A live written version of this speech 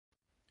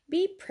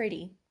Be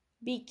pretty,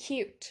 be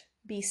cute,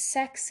 be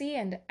sexy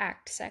and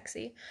act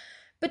sexy.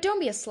 But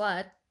don't be a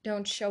slut,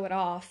 don't show it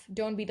off,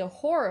 don't be the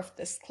whore of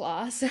this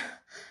class.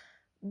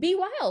 Be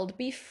wild,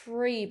 be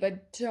free,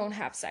 but don't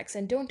have sex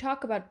and don't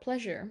talk about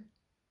pleasure.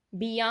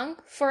 Be young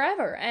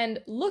forever and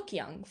look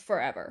young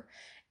forever.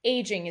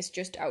 Aging is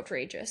just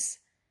outrageous.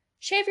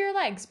 Shave your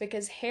legs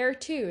because hair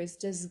too is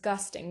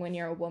disgusting when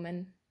you're a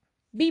woman.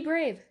 Be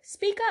brave,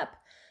 speak up,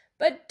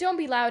 but don't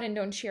be loud and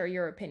don't share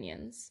your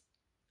opinions.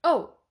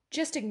 Oh,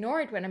 just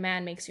ignore it when a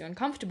man makes you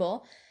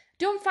uncomfortable.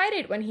 Don't fight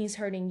it when he's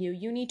hurting you.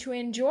 You need to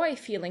enjoy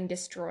feeling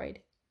destroyed.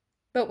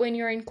 But when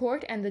you're in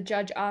court and the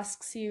judge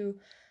asks you,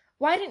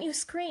 why didn't you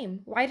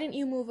scream? Why didn't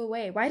you move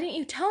away? Why didn't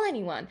you tell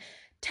anyone?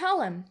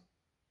 Tell him.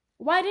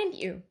 Why didn't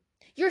you?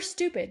 You're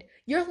stupid.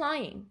 You're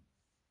lying.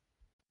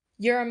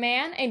 You're a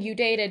man and you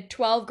dated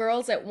 12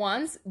 girls at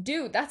once?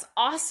 Dude, that's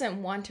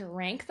awesome. Want to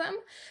rank them?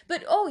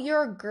 But oh,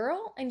 you're a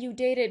girl and you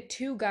dated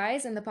 2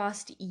 guys in the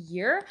past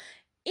year?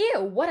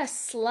 Ew, what a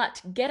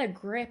slut. Get a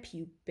grip,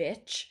 you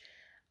bitch.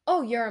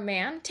 Oh, you're a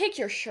man? Take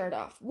your shirt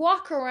off.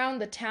 Walk around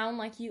the town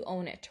like you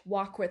own it.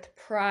 Walk with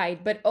pride.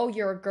 But oh,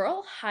 you're a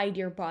girl? Hide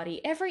your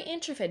body. Every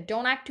inch of it.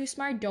 Don't act too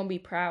smart. Don't be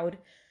proud.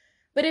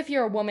 But if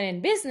you're a woman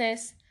in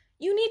business,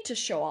 you need to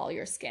show all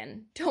your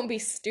skin. Don't be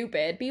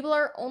stupid. People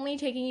are only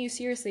taking you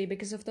seriously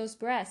because of those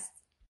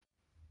breasts.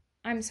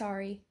 I'm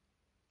sorry.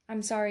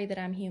 I'm sorry that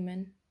I'm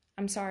human.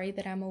 I'm sorry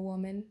that I'm a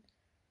woman.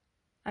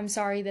 I'm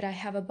sorry that I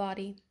have a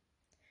body.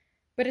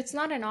 But it's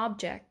not an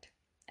object,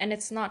 and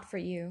it's not for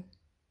you.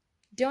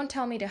 Don't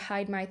tell me to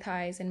hide my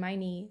thighs and my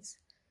knees,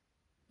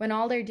 when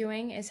all they're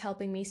doing is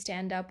helping me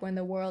stand up when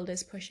the world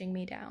is pushing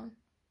me down.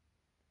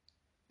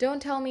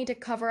 Don't tell me to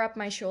cover up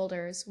my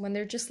shoulders when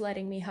they're just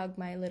letting me hug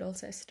my little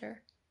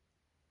sister.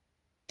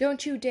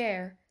 Don't you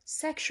dare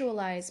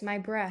sexualize my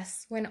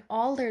breasts when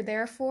all they're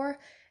there for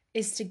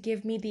is to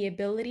give me the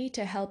ability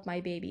to help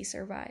my baby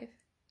survive.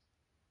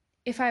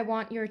 If I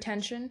want your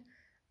attention,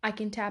 I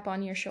can tap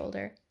on your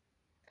shoulder.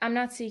 I'm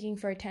not seeking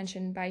for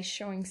attention by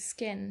showing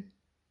skin.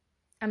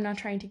 I'm not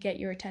trying to get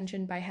your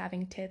attention by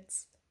having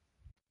tits.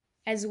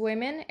 As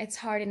women, it's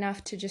hard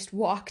enough to just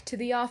walk to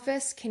the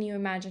office. Can you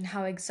imagine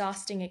how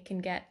exhausting it can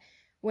get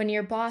when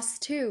your boss,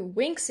 too,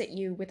 winks at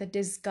you with a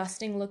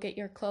disgusting look at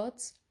your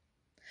clothes?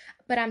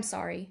 But I'm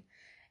sorry.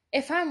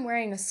 If I'm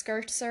wearing a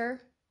skirt,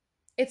 sir,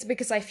 it's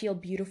because I feel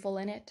beautiful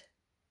in it.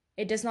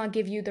 It does not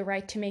give you the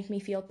right to make me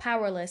feel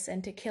powerless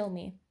and to kill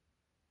me.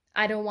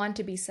 I don't want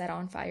to be set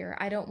on fire.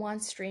 I don't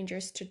want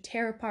strangers to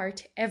tear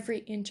apart every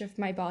inch of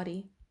my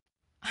body.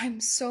 I'm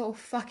so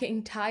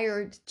fucking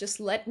tired. Just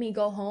let me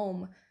go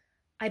home.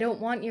 I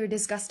don't want your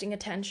disgusting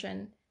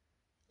attention.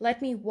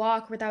 Let me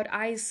walk without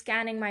eyes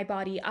scanning my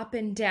body up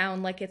and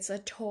down like it's a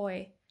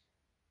toy.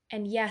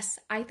 And yes,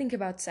 I think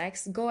about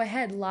sex. Go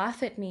ahead,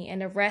 laugh at me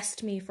and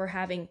arrest me for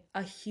having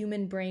a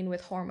human brain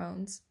with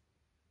hormones.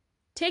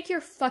 Take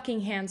your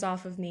fucking hands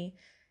off of me.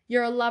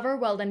 You're a lover,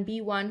 well then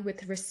be one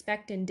with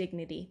respect and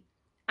dignity.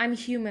 I'm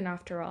human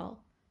after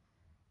all.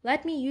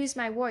 Let me use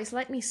my voice,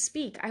 let me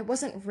speak. I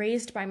wasn't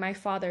raised by my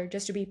father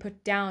just to be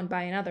put down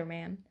by another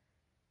man.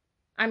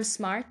 I'm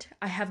smart,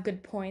 I have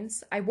good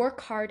points, I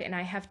work hard and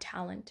I have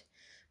talent.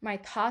 My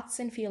thoughts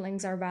and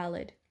feelings are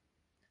valid.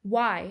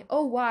 Why,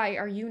 oh why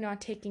are you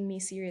not taking me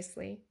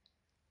seriously?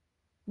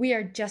 We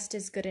are just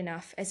as good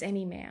enough as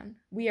any man.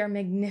 We are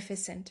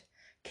magnificent,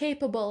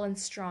 capable and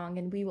strong,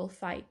 and we will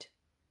fight.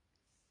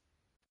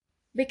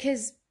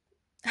 Because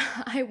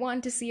I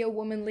want to see a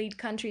woman lead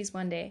countries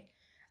one day.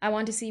 I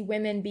want to see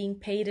women being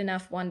paid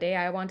enough one day.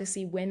 I want to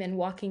see women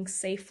walking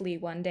safely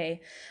one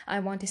day. I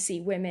want to see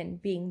women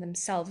being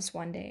themselves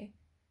one day.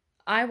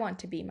 I want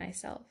to be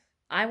myself.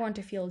 I want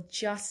to feel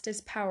just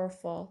as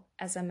powerful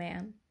as a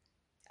man.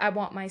 I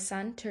want my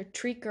son to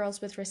treat girls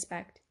with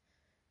respect,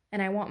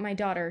 and I want my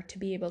daughter to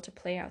be able to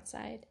play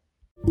outside.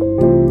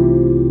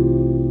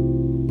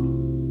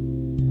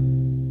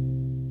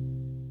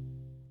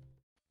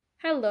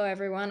 Hello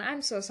everyone,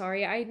 I'm so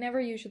sorry. I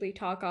never usually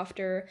talk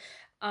after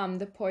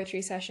the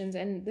poetry sessions,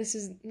 and this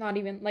is not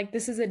even, like,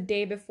 this is a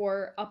day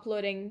before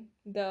uploading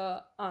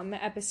the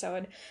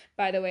episode,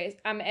 by the way.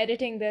 I'm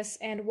editing this,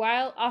 and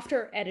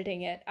after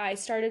editing it, I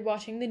started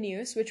watching the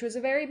news, which was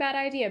a very bad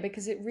idea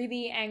because it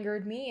really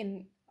angered me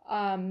in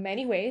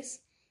many ways.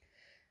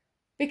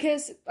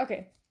 Because,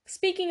 okay,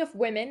 speaking of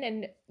women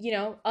and,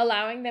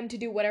 allowing them to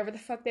do whatever the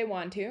fuck they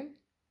want to,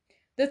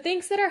 the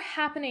things that are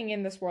happening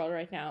in this world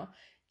right now,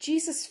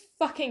 Jesus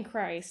fucking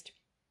Christ.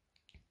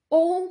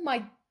 Oh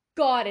my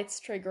God, it's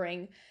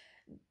triggering.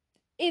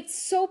 It's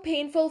so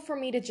painful for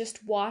me to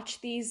just watch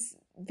these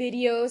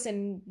videos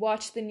and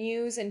watch the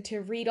news and to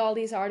read all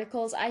these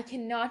articles. I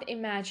cannot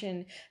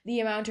imagine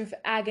the amount of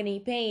agony,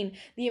 pain,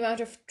 the amount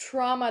of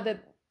trauma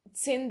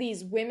that's in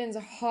these women's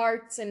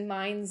hearts and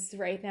minds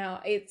right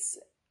now. It's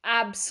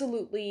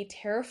absolutely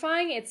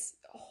terrifying. It's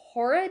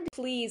horrid.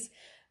 Please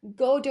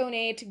go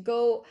donate,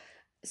 go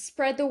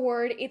spread the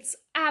word. It's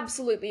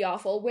absolutely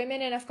awful.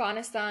 Women in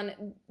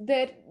Afghanistan,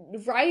 their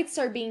rights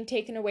are being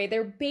taken away.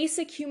 Their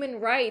basic human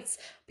rights.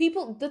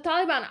 People, the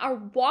Taliban are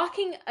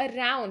walking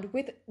around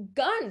with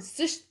guns,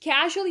 just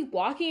casually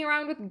walking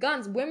around with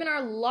guns. Women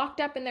are locked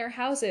up in their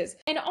houses.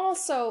 And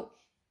also,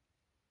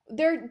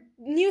 their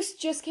news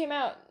just came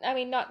out. I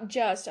mean, not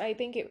just, I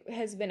think it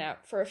has been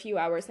out for a few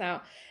hours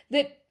now,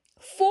 that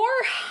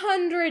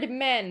 400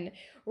 men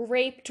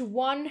raped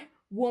one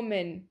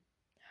woman,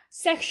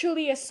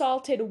 sexually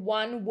assaulted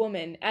one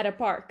woman at a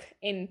park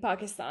in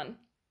Pakistan.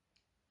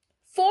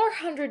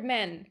 400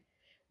 men,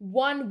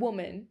 one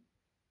woman.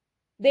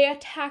 They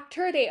attacked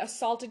her, they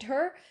assaulted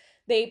her,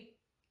 they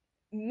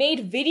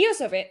made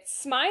videos of it,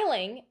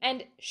 smiling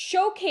and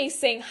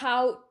showcasing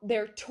how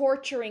they're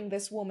torturing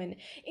this woman.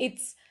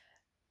 It's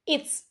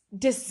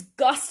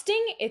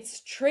disgusting,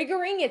 it's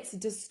triggering, it's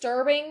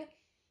disturbing,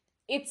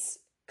 it's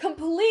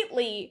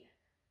completely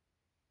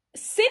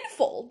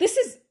sinful. This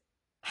is,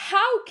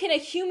 how can a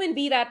human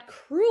be that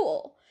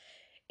cruel?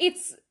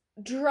 It's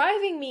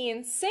driving me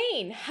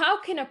insane. How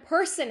can a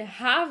person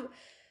have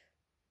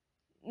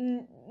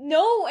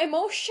no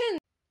emotion?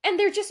 And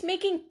they're just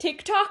making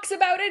TikToks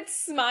about it,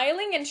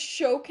 smiling and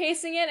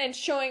showcasing it and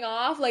showing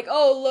off, like,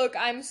 oh, look,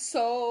 I'm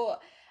so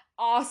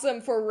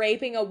awesome for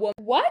raping a woman.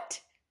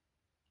 What?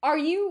 Are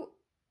you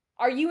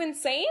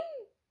insane?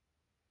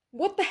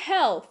 What the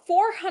hell?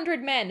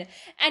 400 men.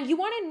 And you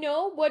want to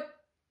know what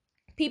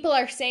people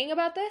are saying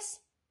about this?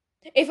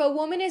 If a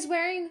woman is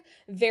wearing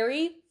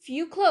very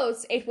few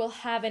clothes, it will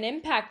have an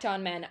impact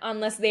on men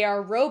unless they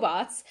are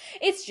robots.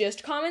 It's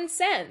just common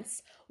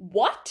sense.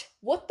 What?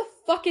 What the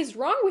fuck is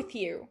wrong with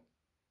you?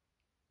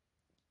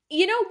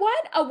 You know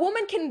what? A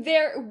woman can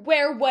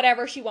wear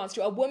whatever she wants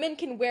to. A woman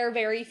can wear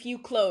very few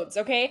clothes,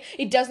 okay?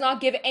 It does not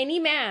give any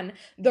man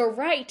the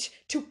right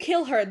to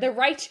kill her, the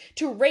right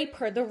to rape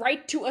her, the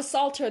right to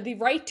assault her, the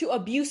right to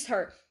abuse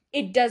her.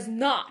 It does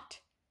not.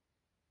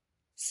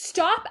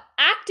 Stop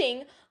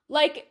acting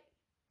like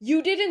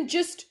you didn't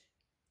just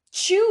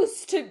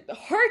choose to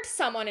hurt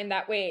someone in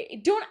that way.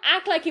 Don't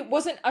act like it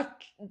wasn't a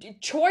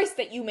choice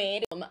that you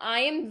made. I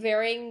am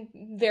wearing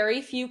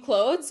very few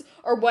clothes,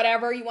 or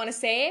whatever you want to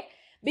say,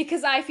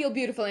 because I feel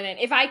beautiful in it.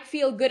 If I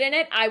feel good in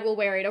it, I will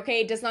wear it, okay?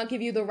 It does not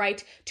give you the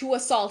right to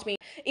assault me.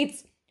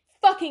 It's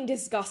fucking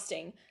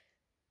disgusting.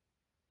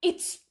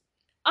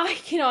 I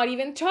cannot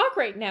even talk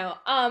right now.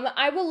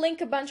 I will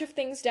link a bunch of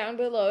things down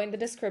below in the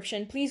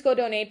description. Please go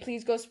donate.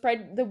 Please go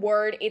spread the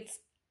word. It's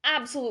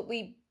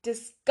absolutely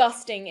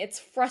disgusting. It's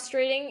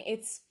frustrating.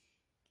 It's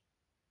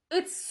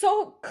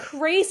so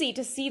crazy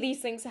to see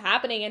these things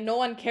happening and no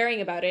one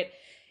caring about it.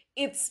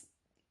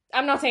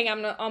 I'm not saying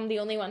I'm the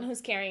only one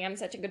who's caring. I'm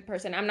such a good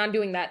person. I'm not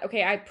doing that.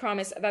 Okay, I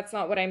promise that's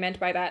not what I meant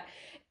by that.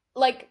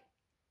 Like,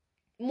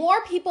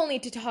 more people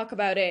need to talk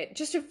about it.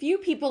 Just a few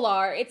people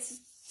are.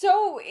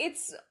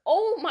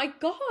 Oh my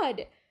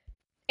god.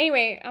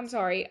 Anyway, I'm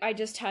sorry. I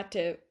just had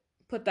to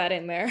put that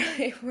in there.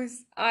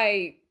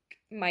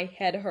 My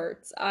head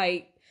hurts.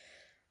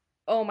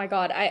 Oh my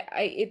god.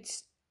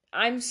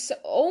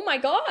 Oh my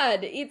god.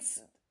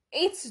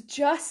 It's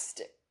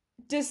just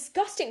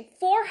disgusting.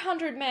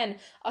 400 men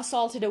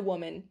assaulted a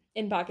woman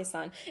in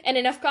Pakistan. And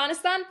in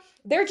Afghanistan,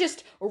 they're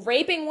just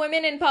raping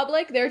women in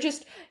public. They're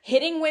just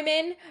hitting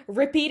women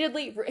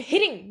repeatedly.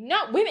 Hitting,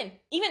 not women,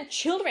 even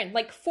children,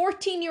 like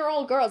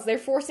 14-year-old girls. They're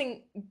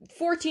forcing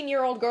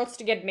 14-year-old girls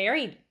to get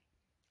married.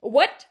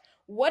 What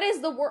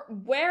is the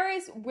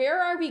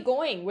where are we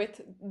going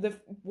with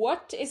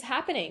what is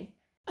happening?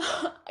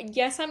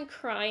 Yes, I'm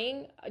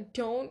crying.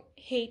 Don't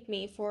hate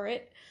me for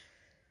it.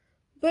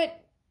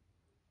 But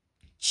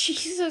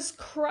Jesus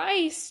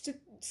Christ,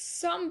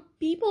 some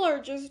people are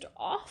just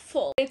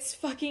awful. It's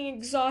fucking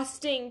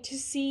exhausting to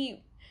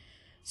see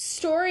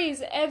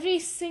stories every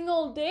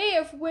single day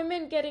of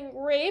women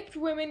getting raped,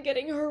 women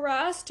getting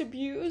harassed,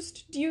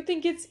 abused. Do you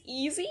think it's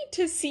easy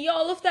to see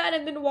all of that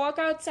and then walk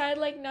outside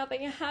like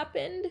nothing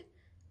happened?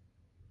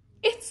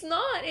 It's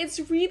not.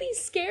 It's really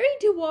scary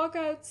to walk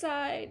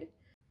outside.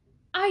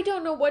 I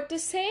don't know what to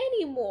say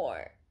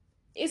anymore.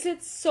 Is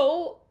it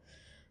so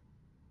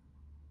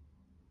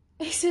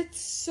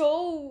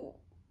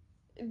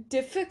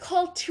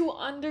difficult to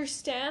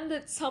understand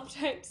that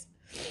sometimes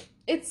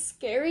it's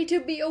scary to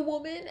be a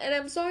woman? And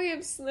I'm sorry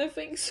I'm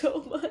sniffing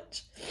so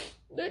much,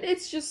 but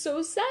it's just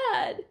so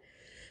sad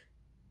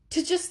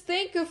to just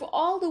think of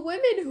all the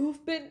women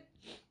who've been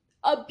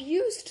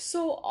abused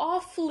so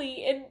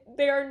awfully and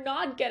they're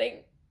not getting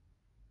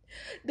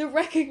the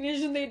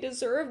recognition they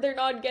deserve. They're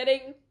not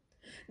getting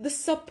the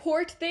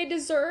support they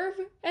deserve,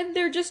 and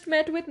they're just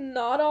met with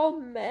not all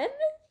men.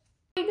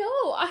 I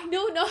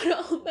know not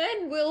all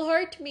men will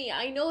hurt me.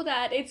 I know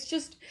that. It's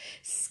just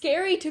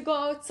scary to go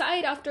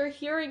outside after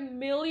hearing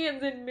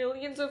millions and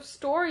millions of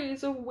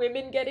stories of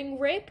women getting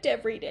raped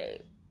every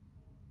day.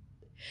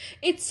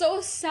 It's so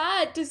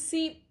sad to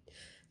see.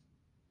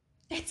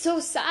 It's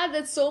so sad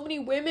that so many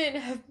women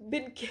have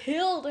been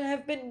killed,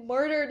 have been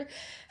murdered,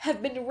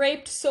 have been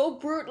raped so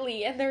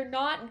brutally, and they're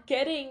not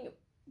getting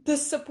the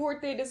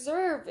support they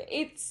deserve.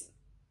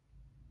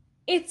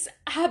 It's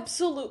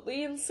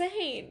absolutely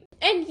insane.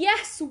 And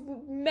yes,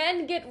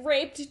 men get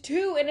raped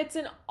too, and it's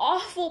an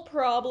awful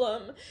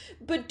problem.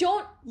 But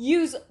don't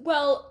use,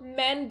 well,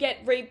 men get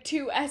raped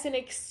too as an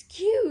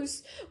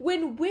excuse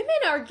when women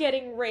are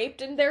getting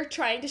raped and they're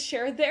trying to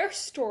share their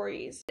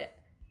stories.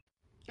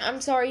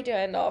 I'm sorry to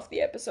end off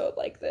the episode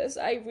like this.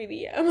 I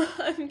really am.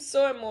 I'm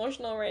so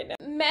emotional right now.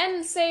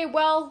 Men say,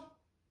 well,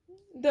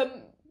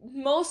 the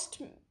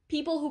most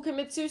people who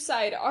commit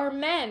suicide are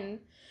men.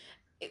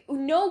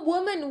 No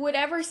woman would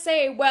ever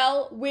say,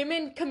 well,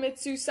 women commit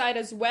suicide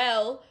as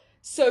well,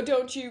 so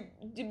don't you.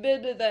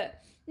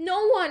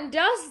 No one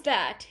does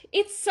that.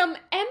 It's some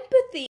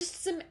empathy.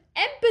 Just some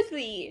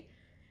empathy.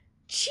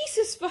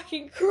 Jesus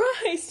fucking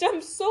Christ,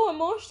 I'm so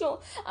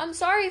emotional. I'm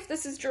sorry if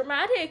this is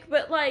dramatic,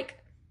 but like,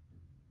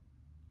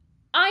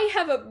 I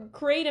have a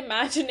great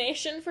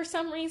imagination for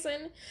some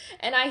reason,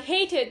 and I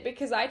hate it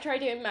because I try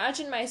to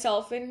imagine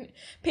myself in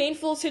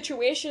painful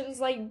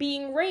situations like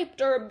being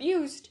raped or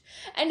abused,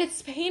 and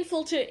it's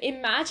painful to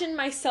imagine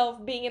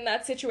myself being in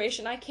that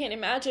situation. I can't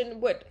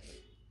imagine what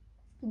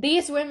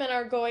these women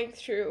are going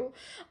through.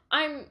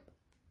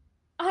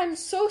 I'm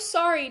so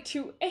sorry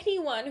to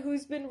anyone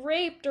who's been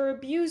raped or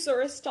abused or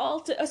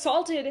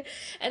assaulted,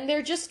 and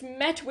they're just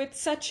met with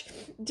such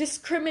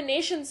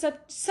discrimination,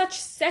 such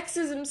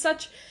sexism,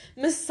 such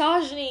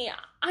misogyny.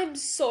 I'm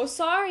so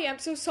sorry. I'm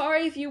so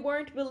sorry if you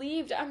weren't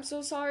believed. I'm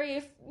so sorry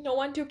if no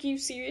one took you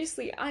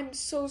seriously. I'm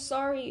so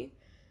sorry.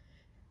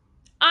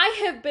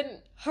 I have been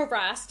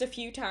harassed a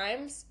few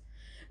times.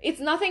 It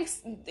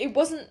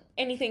wasn't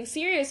anything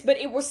serious, but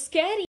it was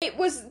scary. It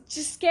was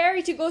just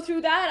scary to go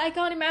through that. I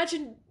can't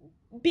imagine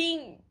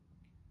being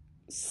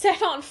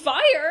set on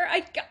fire.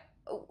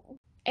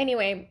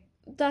 Anyway,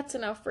 that's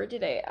enough for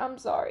today. I'm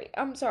sorry.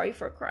 I'm sorry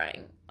for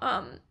crying.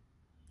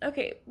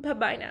 Okay,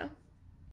 bye-bye now.